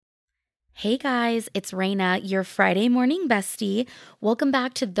Hey guys, it's Raina, your Friday morning bestie. Welcome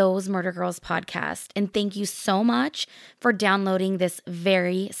back to Those Murder Girls podcast, and thank you so much for downloading this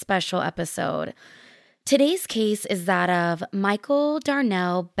very special episode. Today's case is that of Michael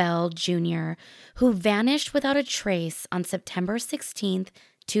Darnell Bell Jr., who vanished without a trace on September 16th,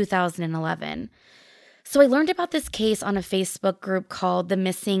 2011. So I learned about this case on a Facebook group called The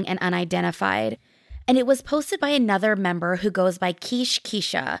Missing and Unidentified. And it was posted by another member who goes by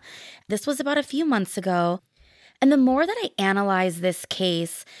Keisha. This was about a few months ago. And the more that I analyzed this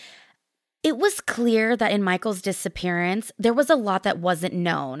case, it was clear that in Michael's disappearance, there was a lot that wasn't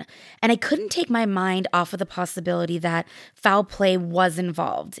known. And I couldn't take my mind off of the possibility that foul play was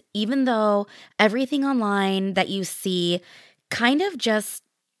involved, even though everything online that you see kind of just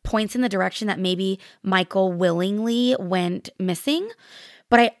points in the direction that maybe Michael willingly went missing.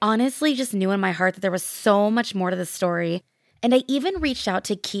 But I honestly just knew in my heart that there was so much more to the story. And I even reached out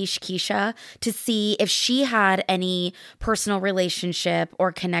to Keisha to see if she had any personal relationship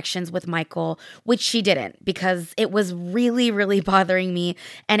or connections with Michael, which she didn't, because it was really, really bothering me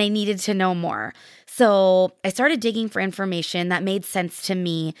and I needed to know more. So I started digging for information that made sense to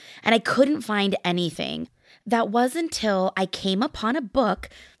me, and I couldn't find anything. That was until I came upon a book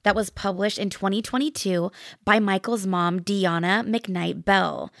that was published in 2022 by Michael's mom, Deanna McKnight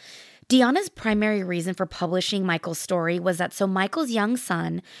Bell. Deanna's primary reason for publishing Michael's story was that so Michael's young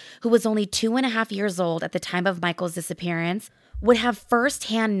son, who was only 2.5 years old at the time of Michael's disappearance, would have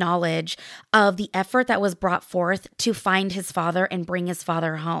firsthand knowledge of the effort that was brought forth to find his father and bring his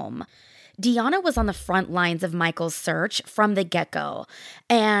father home. Deanna was on the front lines of Michael's search from the get-go,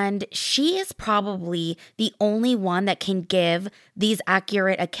 and she is probably the only one that can give these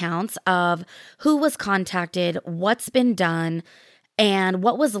accurate accounts of who was contacted, what's been done, and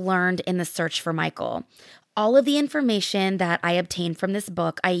what was learned in the search for Michael. All of the information that I obtained from this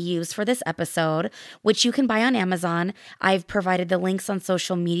book I use for this episode, which you can buy on Amazon. I've provided the links on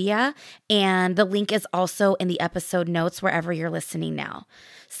social media, and the link is also in the episode notes wherever you're listening now.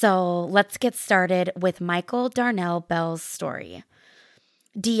 So let's get started with Michael Darnell Bell's story.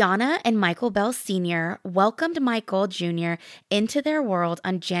 Deanna and Michael Bell Sr. welcomed Michael Jr. into their world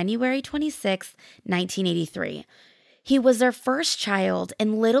on January 26, 1983. He was their first child,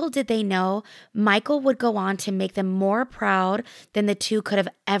 and little did they know Michael would go on to make them more proud than the two could have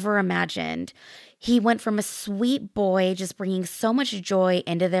ever imagined. He went from a sweet boy just bringing so much joy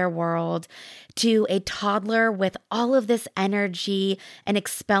into their world to a toddler with all of this energy and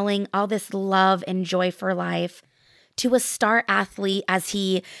expelling all this love and joy for life, to a star athlete as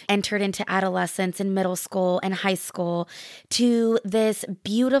he entered into adolescence and middle school and high school, to this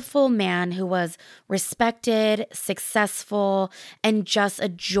beautiful man who was respected, successful, and just a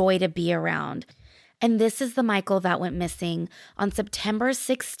joy to be around. And this is the Michael that went missing on September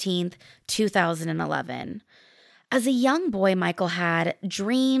 16th, 2011. As a young boy, Michael had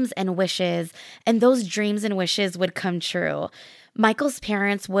dreams and wishes, and those dreams and wishes would come true. Michael's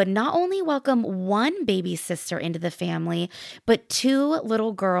parents would not only welcome one baby sister into the family, but two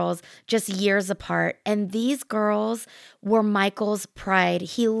little girls just years apart. And these girls were Michael's pride.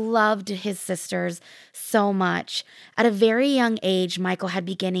 He loved his sisters so much. At a very young age, Michael had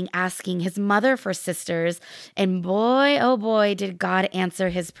beginning asking his mother for sisters, and boy, oh boy, did God answer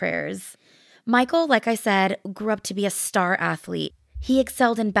his prayers. Michael, like I said, grew up to be a star athlete. He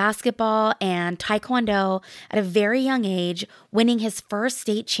excelled in basketball and taekwondo at a very young age, winning his first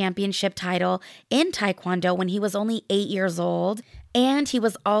state championship title in taekwondo when he was only 8 years old. And he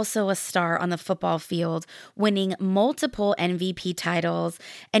was also a star on the football field, winning multiple MVP titles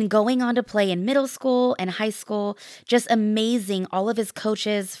and going on to play in middle school and high school, just amazing all of his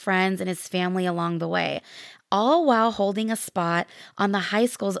coaches, friends, and his family along the way, all while holding a spot on the high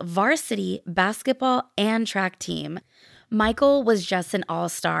school's varsity basketball and track team. Michael was just an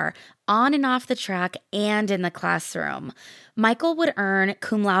all-star, on and off the track and in the classroom. Michael would earn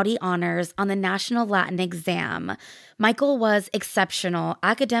cum laude honors on the National Latin exam. Michael was exceptional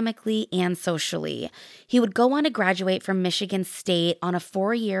academically and socially. He would go on to graduate from Michigan State on a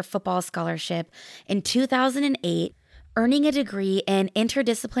 4-year football scholarship in 2008, earning a degree in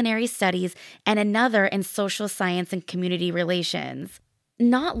interdisciplinary studies and another in social science and community relations.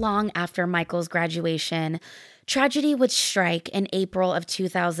 Not long after Michael's graduation, tragedy would strike in April of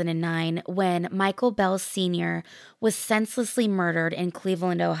 2009 when Michael Bell Sr. was senselessly murdered in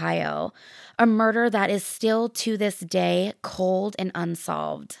Cleveland, Ohio, a murder that is still to this day cold and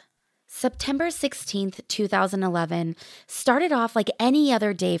unsolved. September 16th, 2011 started off like any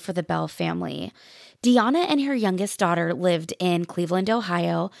other day for the Bell family. Deanna and her youngest daughter lived in Cleveland,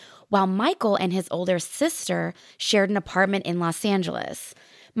 Ohio, while Michael and his older sister shared an apartment in Los Angeles.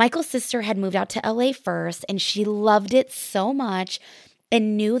 Michael's sister had moved out to LA first, and she loved it so much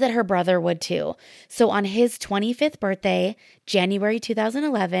and knew that her brother would too. So on his 25th birthday, January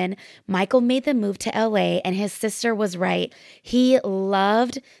 2011, Michael made the move to LA, and his sister was right. He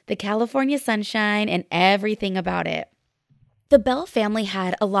loved the California sunshine and everything about it. The Bell family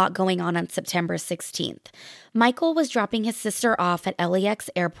had a lot going on September 16th. Michael was dropping his sister off at LAX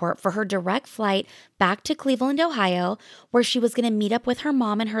airport for her direct flight back to Cleveland, Ohio, where she was going to meet up with her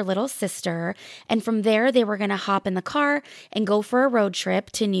mom and her little sister. And from there, they were going to hop in the car and go for a road trip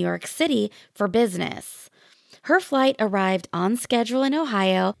to New York City for business. Her flight arrived on schedule in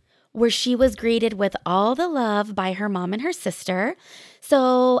Ohio, where she was greeted with all the love by her mom and her sister.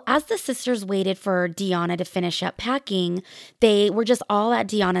 So as the sisters waited for Deanna to finish up packing, they were just all at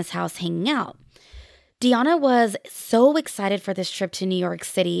Deanna's house hanging out. Deanna was so excited for this trip to New York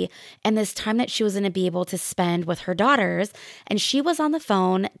City and this time that she was going to be able to spend with her daughters, and she was on the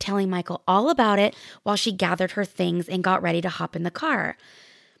phone telling Michael all about it while she gathered her things and got ready to hop in the car.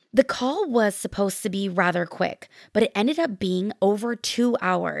 The call was supposed to be rather quick, but it ended up being over 2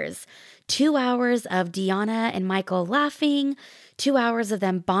 hours. 2 hours of Deanna and Michael laughing, 2 hours of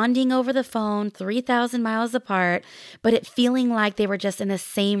them bonding over the phone 3,000 miles apart, but it feeling like they were just in the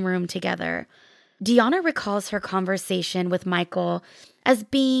same room together. Deanna recalls her conversation with Michael as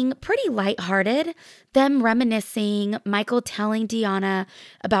being pretty lighthearted, them reminiscing, Michael telling Deanna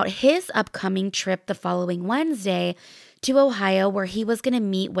about his upcoming trip the following Wednesday to Ohio, where he was going to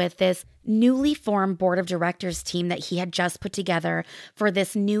meet with this newly formed board of directors team that he had just put together for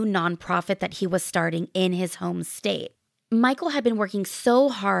this new nonprofit that he was starting in his home state. Michael had been working so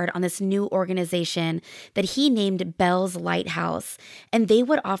hard on this new organization that he named Bell's Lighthouse, and they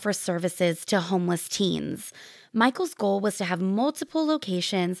would offer services to homeless teens. Michael's goal was to have multiple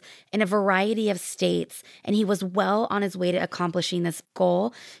locations in a variety of states, and he was well on his way to accomplishing this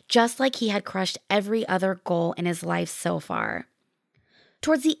goal, just like he had crushed every other goal in his life so far.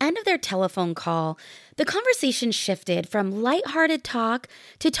 Towards the end of their telephone call, the conversation shifted from lighthearted talk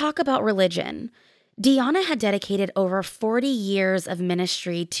to talk about religion. Deanna had dedicated over 40 years of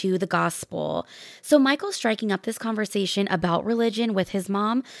ministry to the gospel, so Michael striking up this conversation about religion with his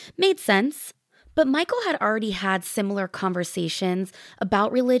mom made sense. But Michael had already had similar conversations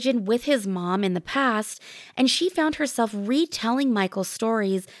about religion with his mom in the past, and she found herself retelling Michael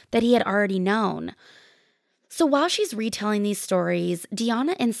stories that he had already known. So while she's retelling these stories,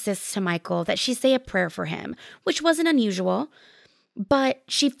 Deanna insists to Michael that she say a prayer for him, which wasn't unusual, but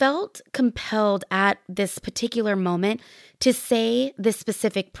she felt compelled at this particular moment to say this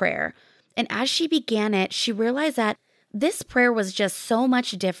specific prayer. And as she began it, she realized that this prayer was just so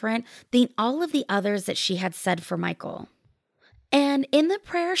much different than all of the others that she had said for Michael. And in the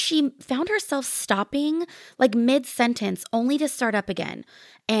prayer, she found herself stopping like mid-sentence only to start up again.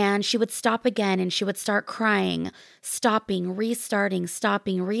 And she would stop again and she would start crying, stopping, restarting,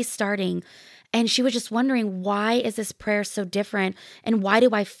 stopping, restarting. And she was just wondering, why is this prayer so different? And why do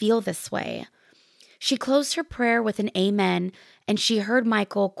I feel this way? She closed her prayer with an amen, and she heard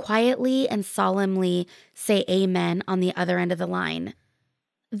Michael quietly and solemnly say amen on the other end of the line.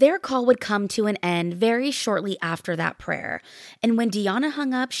 Their call would come to an end very shortly after that prayer, and when Deanna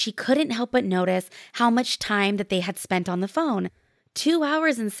hung up, she couldn't help but notice how much time that they had spent on the phone. 2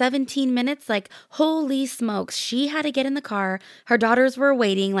 hours and 17 minutes, like holy smokes. She had to get in the car. Her daughters were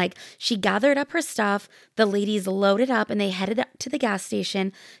waiting. Like she gathered up her stuff. The ladies loaded up and they headed up to the gas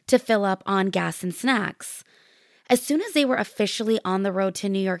station to fill up on gas and snacks. As soon as they were officially on the road to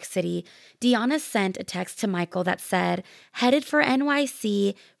New York City, Deanna sent a text to Michael that said, "Headed for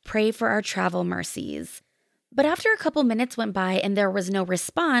NYC, pray for our travel mercies." But after a couple minutes went by and there was no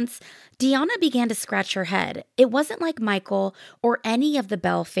response, Deanna began to scratch her head. It wasn't like Michael or any of the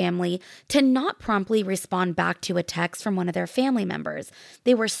Bell family to not promptly respond back to a text from one of their family members.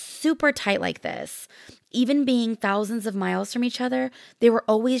 They were super tight like this. Even being thousands of miles from each other, they were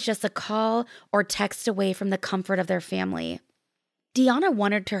always just a call or text away from the comfort of their family. Deanna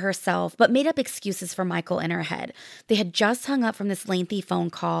wondered to herself, but made up excuses for Michael in her head. They had just hung up from this lengthy phone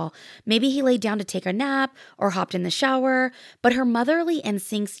call. Maybe he laid down to take a nap or hopped in the shower, but her motherly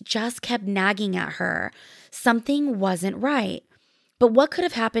instincts just kept nagging at her. Something wasn't right. But what could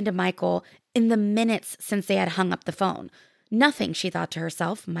have happened to Michael in the minutes since they had hung up the phone? Nothing, she thought to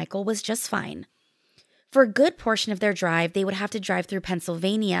herself. Michael was just fine. For a good portion of their drive, they would have to drive through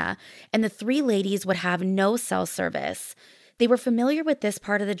Pennsylvania, and the three ladies would have no cell service. They were familiar with this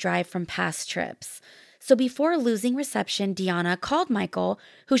part of the drive from past trips. So before losing reception, Deanna called Michael,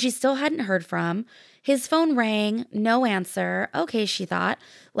 who she still hadn't heard from. His phone rang, no answer. Okay, she thought,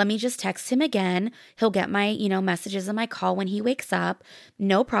 let me just text him again. He'll get my, messages on my call when he wakes up.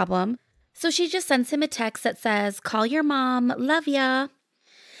 No problem. So she just sends him a text that says, call your mom, love ya.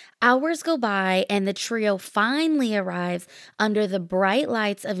 Hours go by and the trio finally arrives under the bright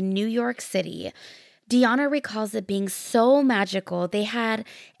lights of New York City. Deanna recalls it being so magical. They had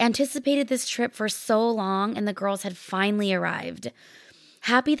anticipated this trip for so long and the girls had finally arrived.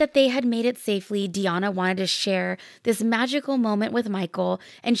 Happy that they had made it safely, Deanna wanted to share this magical moment with Michael,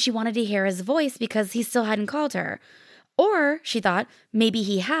 and she wanted to hear his voice because he still hadn't called her. Or, she thought, maybe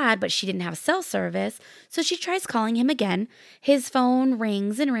he had, but she didn't have cell service, so she tries calling him again. His phone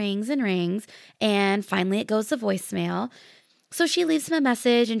rings and rings and rings, and finally it goes to voicemail. So she leaves him a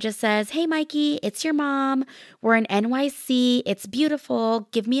message and just says, hey, Mikey, it's your mom. We're in NYC. It's beautiful.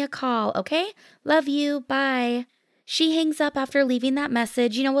 Give me a call, okay? Love you. Bye. She hangs up after leaving that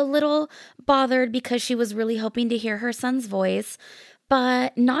message, a little bothered because she was really hoping to hear her son's voice,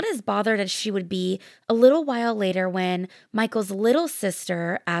 but not as bothered as she would be a little while later when Michael's little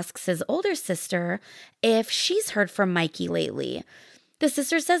sister asks his older sister if she's heard from Mikey lately. The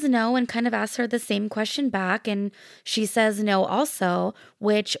sister says no and kind of asks her the same question back, and she says no also,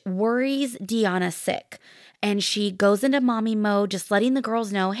 which worries Deanna sick. And she goes into mommy mode, just letting the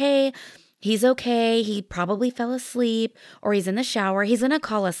girls know, hey, he's okay, he probably fell asleep, or he's in the shower, he's going to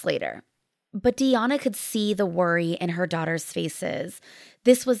call us later. But Deanna could see the worry in her daughter's faces.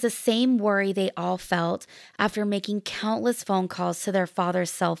 This was the same worry they all felt after making countless phone calls to their father's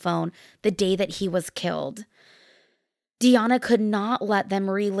cell phone the day that he was killed. Deanna could not let them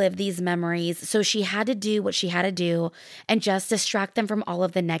relive these memories, so she had to do what she had to do and just distract them from all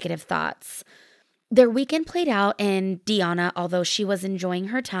of the negative thoughts. Their weekend played out, and Deanna, although she was enjoying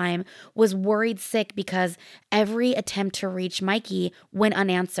her time, was worried sick because every attempt to reach Mikey went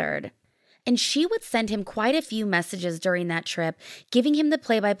unanswered. And she would send him quite a few messages during that trip, giving him the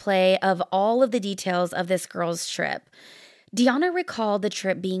play-by-play of all of the details of this girl's trip. Deanna recalled the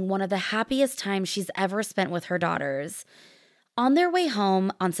trip being one of the happiest times she's ever spent with her daughters. On their way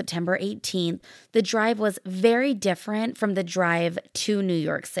home on September 18th, the drive was very different from the drive to New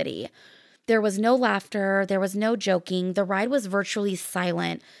York City. There was no laughter, there was no joking, the ride was virtually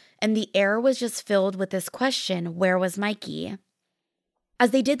silent, and the air was just filled with this question, where was Mikey? As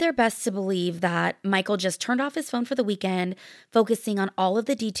they did their best to believe that Michael just turned off his phone for the weekend, focusing on all of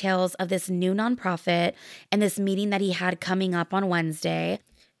the details of this new nonprofit and this meeting that he had coming up on Wednesday,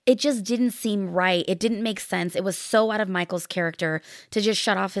 it just didn't seem right. It didn't make sense. It was so out of Michael's character to just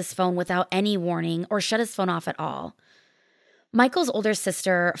shut off his phone without any warning or shut his phone off at all. Michael's older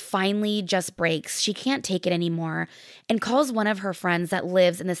sister finally just breaks. She can't take it anymore and calls one of her friends that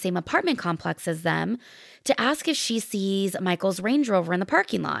lives in the same apartment complex as them to ask if she sees Michael's Range Rover in the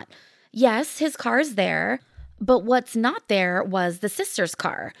parking lot. Yes, his car's there, but what's not there was the sister's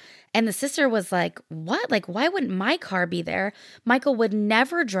car. And the sister was like, what? Like, why wouldn't my car be there? Michael would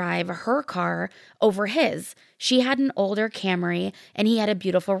never drive her car over his. She had an older Camry and he had a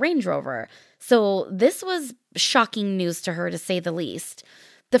beautiful Range Rover. So this was shocking news to her, to say the least.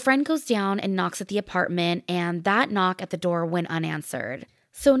 The friend goes down and knocks at the apartment, and that knock at the door went unanswered.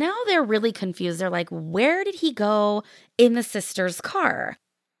 So now they're really confused. They're like, where did he go in the sister's car?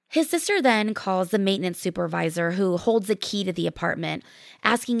 His sister then calls the maintenance supervisor who holds the key to the apartment,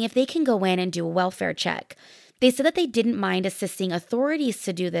 asking if they can go in and do a welfare check. They said that they didn't mind assisting authorities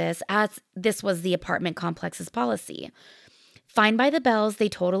to do this, as this was the apartment complex's policy. Fine by the bells, they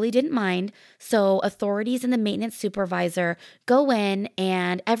totally didn't mind, so authorities and the maintenance supervisor go in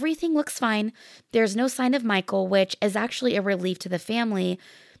and everything looks fine. There's no sign of Michael, which is actually a relief to the family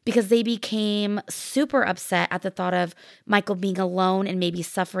because they became super upset at the thought of Michael being alone and maybe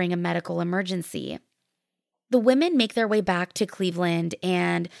suffering a medical emergency. The women make their way back to Cleveland,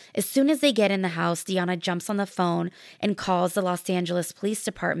 and as soon as they get in the house, Deanna jumps on the phone and calls the Los Angeles Police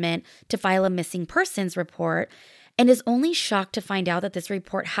Department to file a missing persons report, and is only shocked to find out that this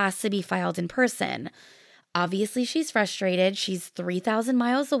report has to be filed in person. Obviously, she's frustrated. She's 3,000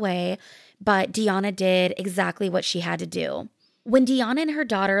 miles away, but Deanna did exactly what she had to do. When Deanna and her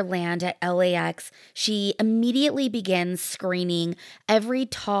daughter land at LAX, she immediately begins screening every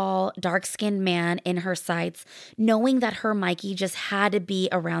tall, dark-skinned man in her sights, knowing that her Mikey just had to be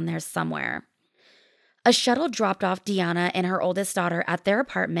around there somewhere. A shuttle dropped off Deanna and her oldest daughter at their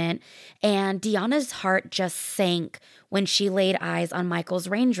apartment, and Deanna's heart just sank when she laid eyes on Michael's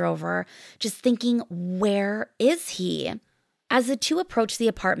Range Rover, just thinking, where is he? As the two approached the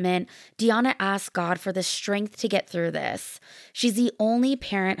apartment, Deanna asked God for the strength to get through this. She's the only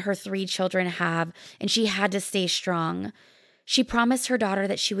parent her 3 children have, and she had to stay strong. She promised her daughter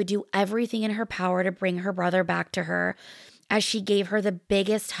that she would do everything in her power to bring her brother back to her, as she gave her the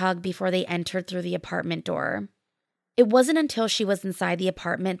biggest hug before they entered through the apartment door. It wasn't until she was inside the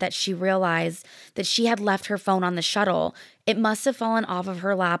apartment that she realized that she had left her phone on the shuttle. It must have fallen off of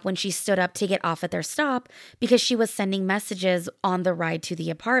her lap when she stood up to get off at their stop because she was sending messages on the ride to the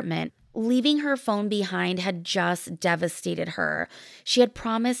apartment. Leaving her phone behind had just devastated her. She had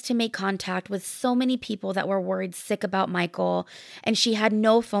promised to make contact with so many people that were worried sick about Michael, and she had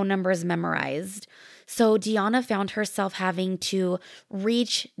no phone numbers memorized. So Deanna found herself having to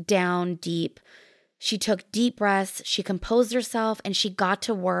reach down deep. She took deep breaths, she composed herself, and she got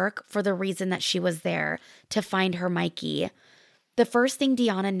to work for the reason that she was there, to find her Mikey. The first thing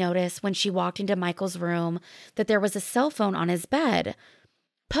Deanna noticed when she walked into Michael's room, that there was a cell phone on his bed.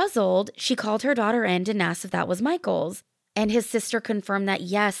 Puzzled, she called her daughter in and asked if that was Michael's. And his sister confirmed that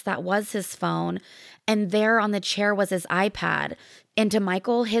yes, that was his phone. And there on the chair was his iPad. And to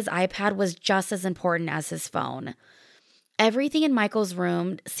Michael, his iPad was just as important as his phone. Everything in Michael's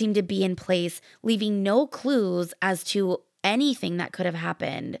room seemed to be in place, leaving no clues as to anything that could have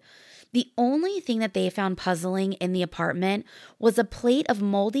happened. The only thing that they found puzzling in the apartment was a plate of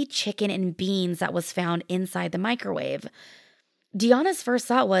moldy chicken and beans that was found inside the microwave. Deanna's first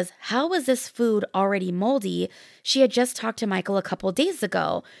thought was, how was this food already moldy? She had just talked to Michael a couple days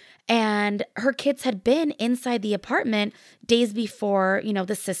ago, and her kids had been inside the apartment days before,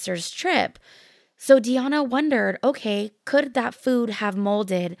 the sisters' trip. So Deanna wondered, okay, could that food have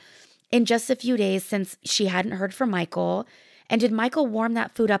molded in just a few days since she hadn't heard from Michael? And did Michael warm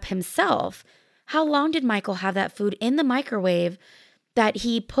that food up himself? How long did Michael have that food in the microwave that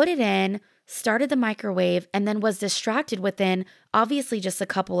he put it in, started the microwave, and then was distracted within obviously just a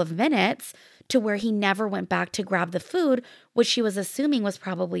couple of minutes to where he never went back to grab the food, which she was assuming was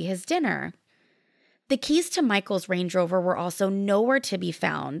probably his dinner? The keys to Michael's Range Rover were also nowhere to be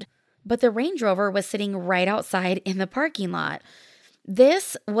found, but the Range Rover was sitting right outside in the parking lot.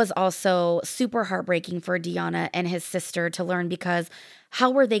 This was also super heartbreaking for Deanna and his sister to learn, because how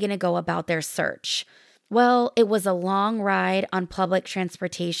were they going to go about their search? Well, it was a long ride on public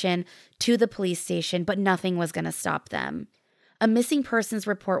transportation to the police station, but nothing was going to stop them. A missing persons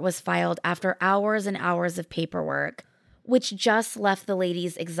report was filed after hours and hours of paperwork, which just left the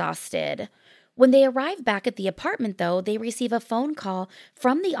ladies exhausted. When they arrive back at the apartment, though, they receive a phone call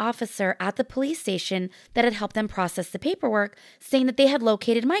from the officer at the police station that had helped them process the paperwork, saying that they had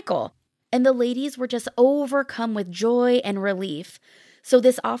located Michael. And the ladies were just overcome with joy and relief. So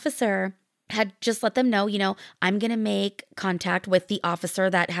this officer had just let them know, I'm going to make contact with the officer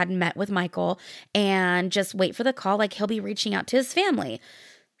that had met with Michael and just wait for the call. Like, he'll be reaching out to his family.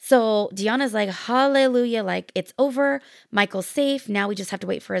 So Deanna's like, hallelujah, like, it's over. Michael's safe. Now we just have to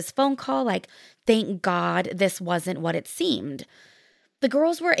wait for his phone call. Like, thank God this wasn't what it seemed. The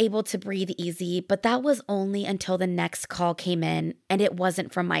girls were able to breathe easy, but that was only until the next call came in, and it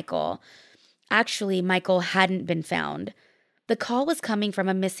wasn't from Michael. Actually, Michael hadn't been found. The call was coming from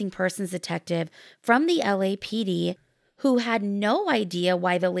a missing persons detective from the LAPD who had no idea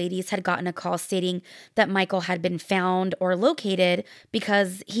why the ladies had gotten a call stating that Michael had been found or located,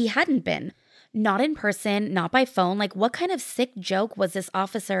 because he hadn't been. Not in person, not by phone. Like, what kind of sick joke was this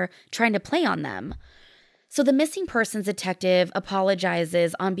officer trying to play on them? So the missing persons detective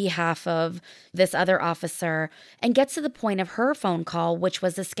apologizes on behalf of this other officer and gets to the point of her phone call, which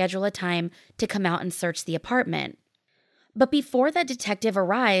was to schedule a time to come out and search the apartment. But before that detective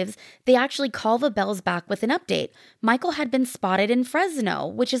arrives, they actually call the Bells back with an update. Michael had been spotted in Fresno,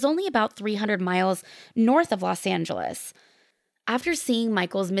 which is only about 300 miles north of Los Angeles. After seeing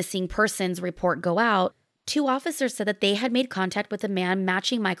Michael's missing persons report go out, 2 officers said that they had made contact with a man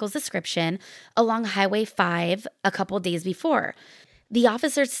matching Michael's description along Highway 5 a couple days before. The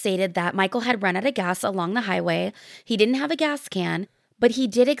officers stated that Michael had run out of gas along the highway. He didn't have a gas can, but he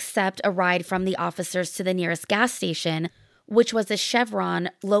did accept a ride from the officers to the nearest gas station, which was a Chevron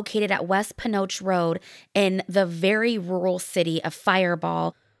located at West Panoche Road in the very rural city of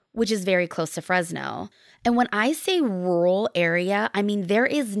Fireball, which is very close to Fresno. And when I say rural area, I mean there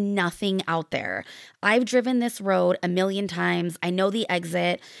is nothing out there. I've driven this road a million times. I know the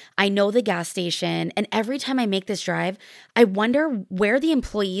exit. I know the gas station. And every time I make this drive, I wonder where the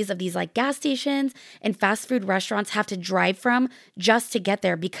employees of these like gas stations and fast food restaurants have to drive from just to get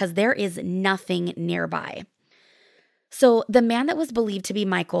there, because there is nothing nearby. So the man that was believed to be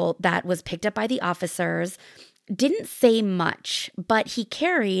Michael that was picked up by the officers didn't say much, but he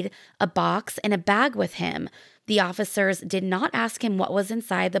carried a box and a bag with him. The officers did not ask him what was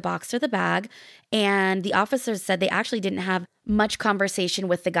inside the box or the bag, and the officers said they actually didn't have much conversation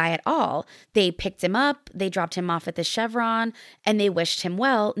with the guy at all. They picked him up, they dropped him off at the Chevron, and they wished him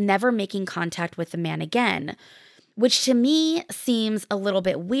well, never making contact with the man again. Which to me seems a little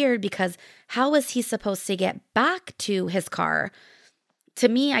bit weird because how was he supposed to get back to his car? To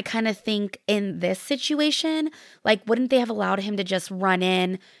me, I kind of think in this situation, like, wouldn't they have allowed him to just run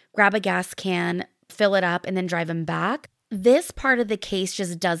in, grab a gas can, fill it up, and then drive him back? This part of the case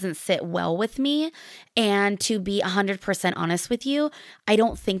just doesn't sit well with me. And to be 100% honest with you, I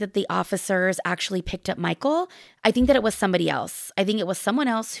don't think that the officers actually picked up Michael. I think that it was somebody else. I think it was someone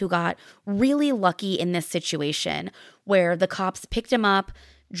else who got really lucky in this situation where the cops picked him up,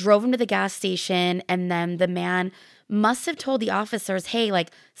 drove him to the gas station, and then the man must have told the officers, hey,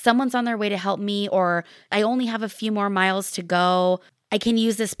 like, someone's on their way to help me, or I only have a few more miles to go. I can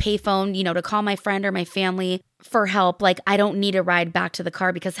use this payphone, to call my friend or my family for help. Like, I don't need a ride back to the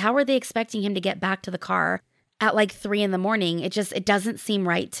car, because how are they expecting him to get back to the car at like 3 a.m? It doesn't seem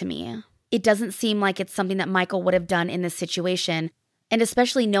right to me. It doesn't seem like it's something that Michael would have done in this situation. And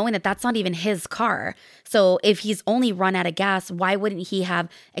especially knowing that that's not even his car. So if he's only run out of gas, why wouldn't he have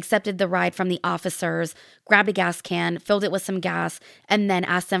accepted the ride from the officers, grabbed a gas can, filled it with some gas, and then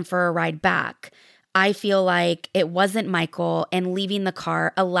asked them for a ride back? I feel like it wasn't Michael, and leaving the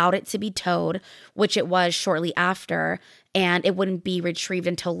car allowed it to be towed, which it was shortly after, and it wouldn't be retrieved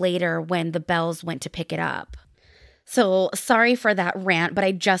until later when the Bells went to pick it up. So sorry for that rant, but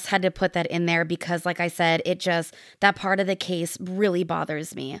I just had to put that in there because, like I said, that part of the case really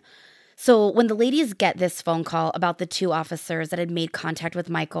bothers me. So when the ladies get this phone call about the 2 officers that had made contact with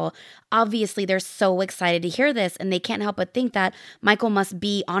Michael, obviously they're so excited to hear this, and they can't help but think that Michael must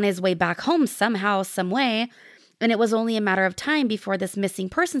be on his way back home somehow, some way. And it was only a matter of time before this missing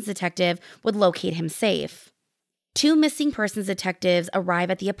persons detective would locate him safe. 2 missing persons detectives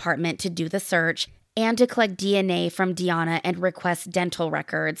arrive at the apartment to do the search and to collect DNA from Deanna and request dental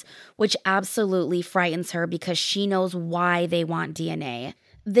records, which absolutely frightens her because she knows why they want DNA.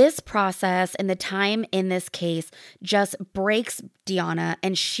 This process and the time in this case just breaks Deanna,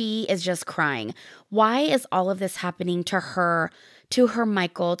 and she is just crying. Why is all of this happening to her, to her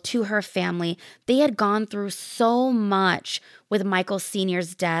Michael, to her family? They had gone through so much with Michael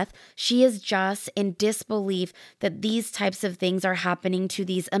Sr.'s death. She is just in disbelief that these types of things are happening to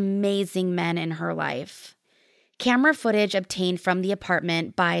these amazing men in her life. Camera footage obtained from the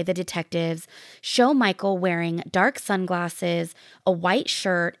apartment by the detectives show Michael wearing dark sunglasses, a white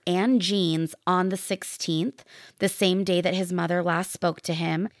shirt, and jeans on the 16th, the same day that his mother last spoke to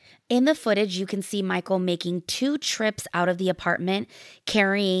him. In the footage, you can see Michael making 2 trips out of the apartment,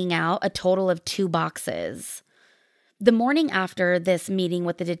 carrying out a total of 2 boxes. The morning after this meeting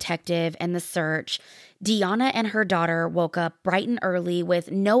with the detective and the search, Deanna and her daughter woke up bright and early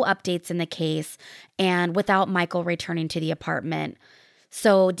with no updates in the case and without Michael returning to the apartment.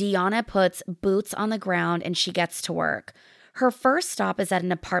 So Deanna puts boots on the ground and she gets to work. Her first stop is at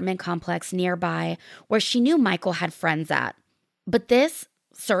an apartment complex nearby where she knew Michael had friends at. But this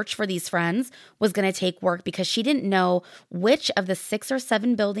search for these friends was going to take work because she didn't know which of the 6 or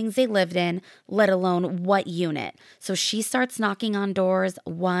 7 buildings they lived in, let alone what unit. So she starts knocking on doors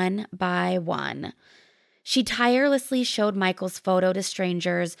one by one. She tirelessly showed Michael's photo to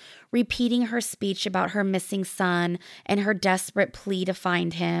strangers, repeating her speech about her missing son and her desperate plea to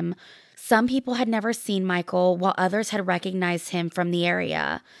find him. Some people had never seen Michael, while others had recognized him from the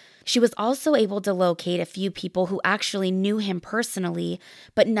area. She was also able to locate a few people who actually knew him personally,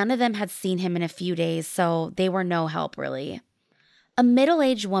 but none of them had seen him in a few days, so they were no help, really. A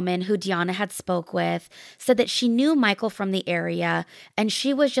middle-aged woman who Deanna had spoke with said that she knew Michael from the area, and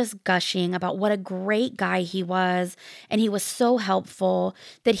she was just gushing about what a great guy he was, and he was so helpful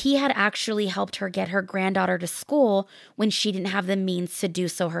that he had actually helped her get her granddaughter to school when she didn't have the means to do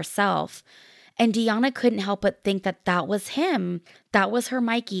so herself. And Deanna couldn't help but think that that was him. That was her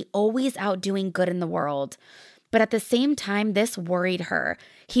Mikey, always out doing good in the world. But at the same time, this worried her.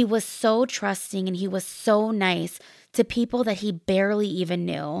 He was so trusting and he was so nice to people that he barely even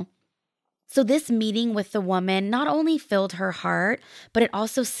knew. So this meeting with the woman not only filled her heart, but it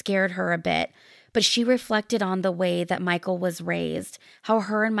also scared her a bit. But she reflected on the way that Michael was raised, how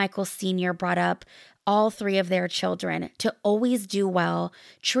her and Michael Sr. brought up all 3 of their children to always do well,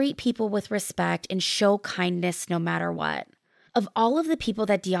 treat people with respect, and show kindness no matter what. Of all of the people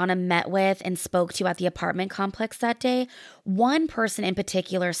that Deanna met with and spoke to at the apartment complex that day, one person in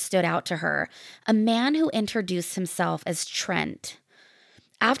particular stood out to her, a man who introduced himself as Trent.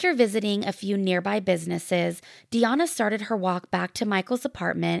 After visiting a few nearby businesses, Deanna started her walk back to Michael's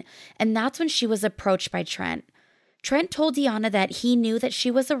apartment, and that's when she was approached by Trent. Trent told Deanna that he knew that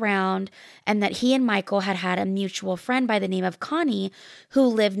she was around and that he and Michael had had a mutual friend by the name of Connie who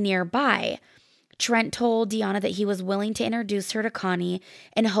lived nearby. Trent told Deanna that he was willing to introduce her to Connie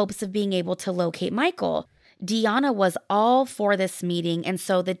in hopes of being able to locate Michael. Deanna was all for this meeting, and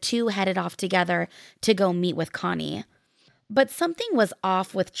so the two headed off together to go meet with Connie. But something was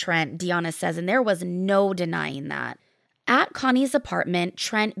off with Trent, Deanna says, and there was no denying that. At Connie's apartment,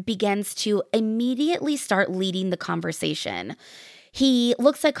 Trent begins to immediately start leading the conversation. He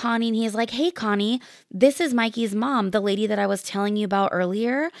looks at Connie and he's like, "Hey, Connie, this is Mikey's mom, the lady that I was telling you about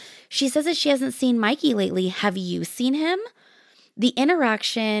earlier. She says that she hasn't seen Mikey lately. Have you seen him?" The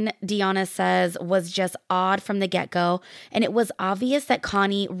interaction, Deanna says, was just odd from the get-go, and it was obvious that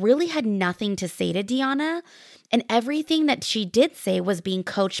Connie really had nothing to say to Deanna, and everything that she did say was being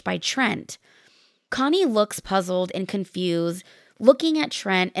coached by Trent. Connie looks puzzled and confused, looking at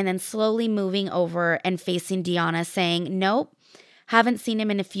Trent and then slowly moving over and facing Deanna, saying, "Nope, haven't seen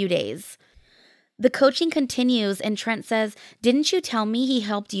him in a few days." The coaching continues, and Trent says, "Didn't you tell me he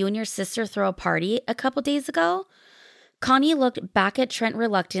helped you and your sister throw a party a couple days ago?" Connie looked back at Trent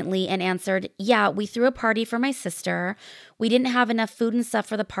reluctantly and answered, "Yeah, we threw a party for my sister. We didn't have enough food and stuff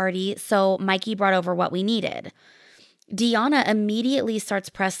for the party, so Mikey brought over what we needed." Deanna immediately starts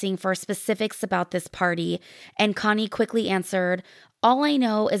pressing for specifics about this party, and Connie quickly answered, "All I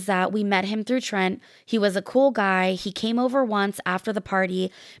know is that we met him through Trent. He was a cool guy. He came over once after the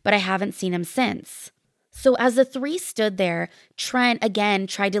party, but I haven't seen him since." So as the three stood there, Trent again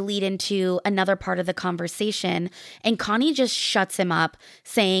tried to lead into another part of the conversation, and Connie just shuts him up,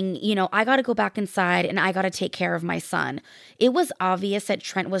 saying, "I got to go back inside and I got to take care of my son." It was obvious that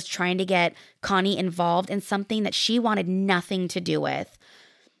Trent was trying to get Connie involved in something that she wanted nothing to do with.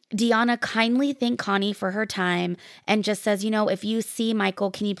 Deanna kindly thanked Connie for her time and just says, "If you see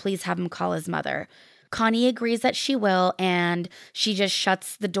Michael, can you please have him call his mother?" Connie agrees that she will, and she just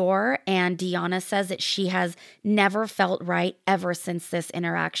shuts the door, and Deanna says that she has never felt right ever since this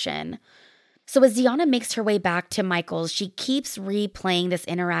interaction. So as Deanna makes her way back to Michael's, she keeps replaying this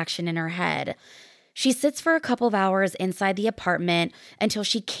interaction in her head. She sits for a couple of hours inside the apartment until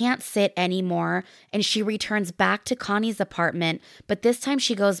she can't sit anymore, and she returns back to Connie's apartment, but this time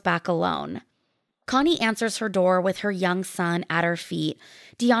she goes back alone. Connie answers her door with her young son at her feet.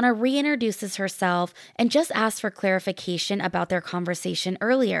 Deanna reintroduces herself and just asks for clarification about their conversation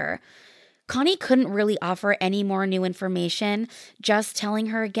earlier. Connie couldn't really offer any more new information, just telling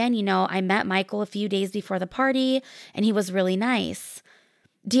her again, "I met Michael a few days before the party and he was really nice."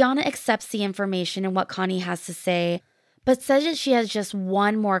 Deanna accepts the information and what Connie has to say, but says that she has just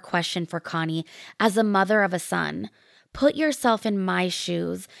one more question for Connie as a mother of a son. "Put yourself in my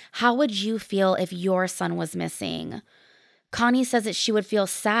shoes. How would you feel if your son was missing?" Connie says that she would feel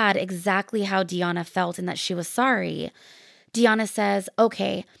sad exactly how Deanna felt and that she was sorry. Deanna says,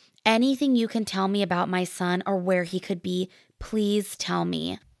 "Okay, anything you can tell me about my son or where he could be, please tell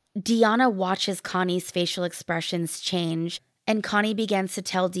me." Deanna watches Connie's facial expressions change, and Connie begins to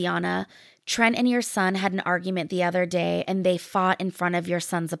tell Deanna, "Trent and your son had an argument the other day and they fought in front of your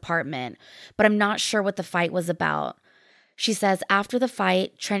son's apartment, but I'm not sure what the fight was about." She says after the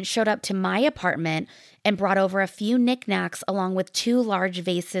fight, Trent showed up to my apartment and brought over a few knickknacks along with 2 large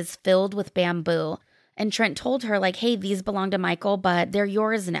vases filled with bamboo. And Trent told her, "Hey, these belong to Michael, but they're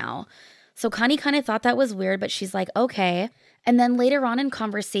yours now." So Connie kind of thought that was weird, but she's like, "Okay." And then later on in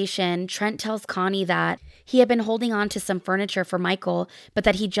conversation, Trent tells Connie that he had been holding on to some furniture for Michael, but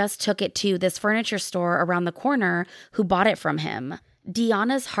that he just took it to this furniture store around the corner who bought it from him.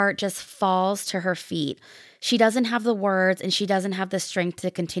 Deanna's heart just falls to her feet. She doesn't have the words and she doesn't have the strength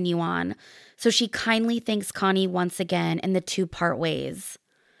to continue on. So she kindly thanks Connie once again and the two part ways.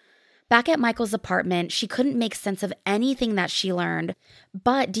 Back at Michael's apartment, she couldn't make sense of anything that she learned,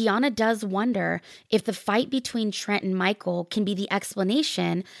 but Deanna does wonder if the fight between Trent and Michael can be the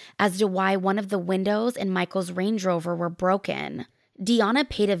explanation as to why one of the windows in Michael's Range Rover were broken. Deanna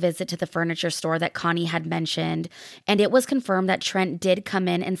paid a visit to the furniture store that Connie had mentioned, and it was confirmed that Trent did come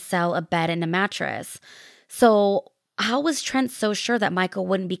in and sell a bed and a mattress. So how was Trent so sure that Michael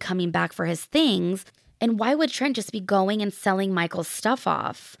wouldn't be coming back for his things, and why would Trent just be going and selling Michael's stuff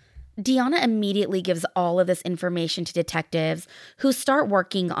off? Deanna immediately gives all of this information to detectives who start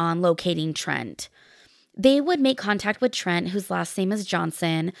working on locating Trent. They would make contact with Trent, whose last name is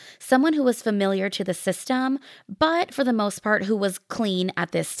Johnson, someone who was familiar to the system, but for the most part who was clean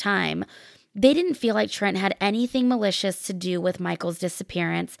at this time. They didn't feel like Trent had anything malicious to do with Michael's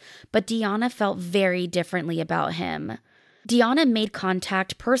disappearance, but Deanna felt very differently about him. Deanna made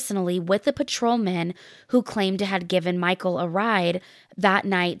contact personally with the patrolman who claimed to have given Michael a ride that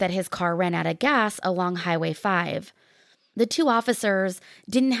night that his car ran out of gas along Highway 5. The two officers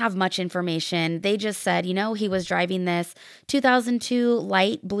didn't have much information. They just said, he was driving this 2002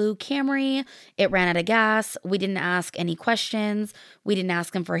 light blue Camry. It ran out of gas. We didn't ask any questions. We didn't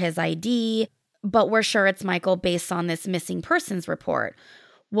ask him for his ID, but we're sure it's Michael based on this missing persons report.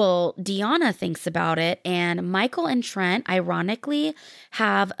 Well, Deanna thinks about it, and Michael and Trent, ironically,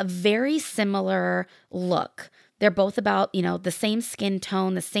 have a very similar look. They're both about, the same skin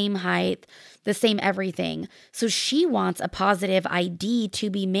tone, the same height, the same everything. So she wants a positive ID to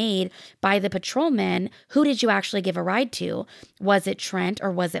be made by the patrolman. Who did you actually give a ride to? Was it Trent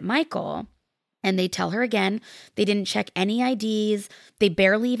or was it Michael? And they tell her again, they didn't check any IDs. They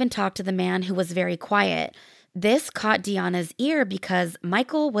barely even talked to the man, who was very quiet. This caught Deanna's ear because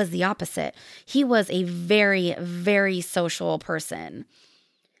Michael was the opposite. He was a very, very social person.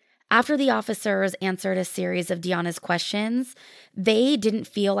 After the officers answered a series of Deanna's questions, they didn't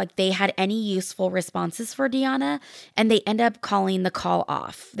feel like they had any useful responses for Deanna, and they end up calling the call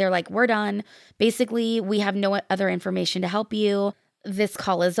off. They're like, we're done. Basically, we have no other information to help you. This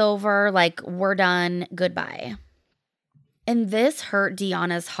call is over. We're done. Goodbye. And this hurt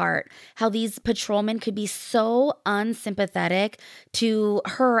Deanna's heart, how these patrolmen could be so unsympathetic to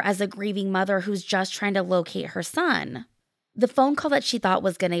her as a grieving mother who's just trying to locate her son. The phone call that she thought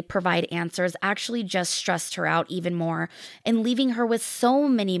was going to provide answers actually just stressed her out even more and leaving her with so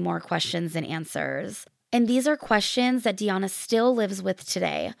many more questions than answers. And these are questions that Deanna still lives with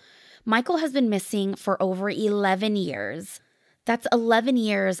today. Michael has been missing for over 11 years. That's 11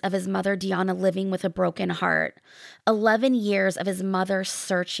 years of his mother, Deanna, living with a broken heart. 11 years of his mother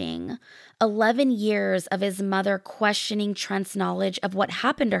searching. 11 years of his mother questioning Trent's knowledge of what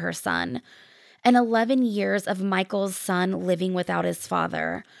happened to her son. And 11 years of Michael's son living without his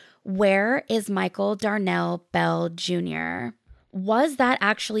father. Where is Michael Darnell Bell Jr.? Was that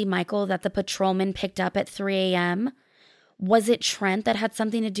actually Michael that the patrolman picked up at 3 a.m.? Was it Trent that had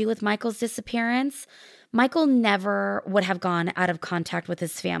something to do with Michael's disappearance? Michael never would have gone out of contact with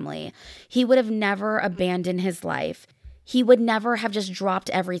his family. He would have never abandoned his life. He would never have just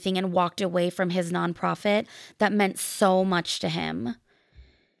dropped everything and walked away from his nonprofit that meant so much to him.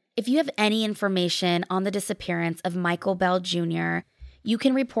 If you have any information on the disappearance of Michael Bell Jr., you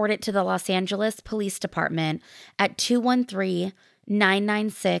can report it to the Los Angeles Police Department at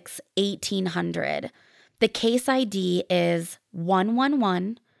 213-996-1800. The case ID is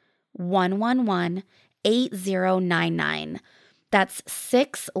 111-111-8099. That's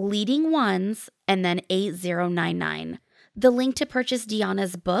 6 leading ones and then 8099. The link to purchase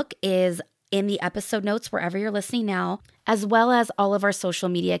Deanna's book is in the episode notes wherever you're listening now, as well as all of our social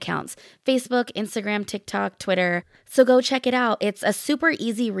media accounts, Facebook, Instagram, TikTok, Twitter. So go check it out. It's a super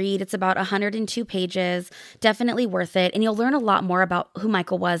easy read. It's about 102 pages, definitely worth it. And you'll learn a lot more about who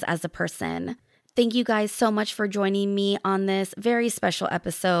Michael was as a person. Thank you guys so much for joining me on this very special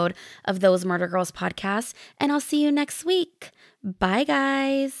episode of Those Murder Girls podcast. And I'll see you next week. Bye,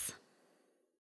 guys.